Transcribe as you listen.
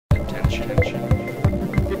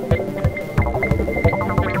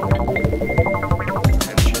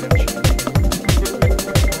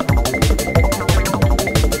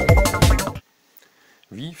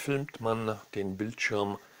Wie filmt man den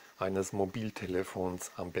Bildschirm eines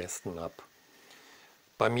Mobiltelefons am besten ab?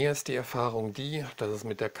 Bei mir ist die Erfahrung die, dass es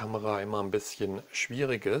mit der Kamera immer ein bisschen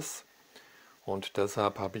schwierig ist, und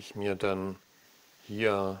deshalb habe ich mir dann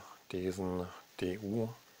hier diesen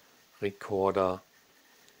DU-Recorder,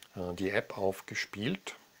 die App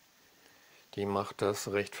aufgespielt. Die macht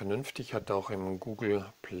das recht vernünftig, hat auch im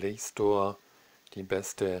Google Play Store die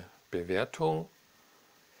beste Bewertung.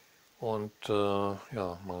 Und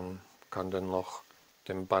ja, man kann dann noch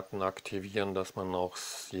den Button aktivieren, dass man auch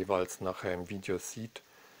jeweils nachher im Video sieht,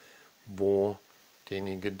 wo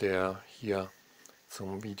derjenige, der hier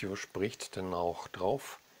zum Video spricht, dann auch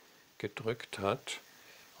drauf gedrückt hat.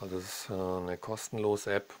 Also es ist eine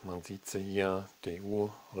kostenlose App, man sieht sie hier,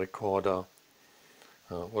 DU-Recorder.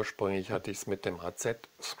 Ursprünglich hatte ich es mit dem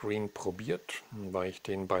AZ-Screen probiert, weil ich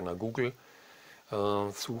den bei einer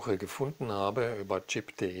Google-Suche gefunden habe über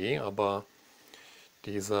chip.de, aber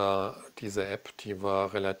diese App, die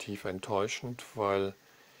war relativ enttäuschend, weil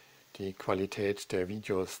die Qualität der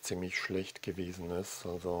Videos ziemlich schlecht gewesen ist.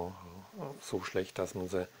 Also so schlecht, dass man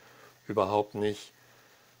sie überhaupt nicht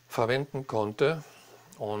verwenden konnte.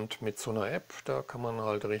 Und mit so einer App, da kann man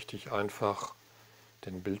halt richtig einfach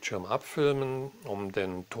den Bildschirm abfilmen, um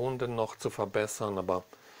den Ton dann noch zu verbessern. Aber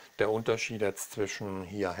der Unterschied jetzt zwischen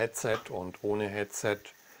hier Headset und ohne Headset,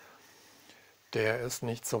 der ist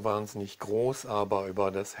nicht so wahnsinnig groß, aber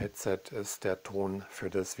über das Headset ist der Ton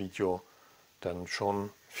für das Video dann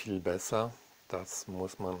schon viel besser. Das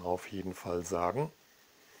muss man auf jeden Fall sagen.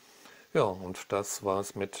 Ja, und das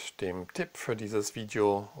war's mit dem Tipp für dieses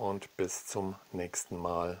Video und bis zum nächsten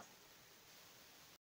Mal.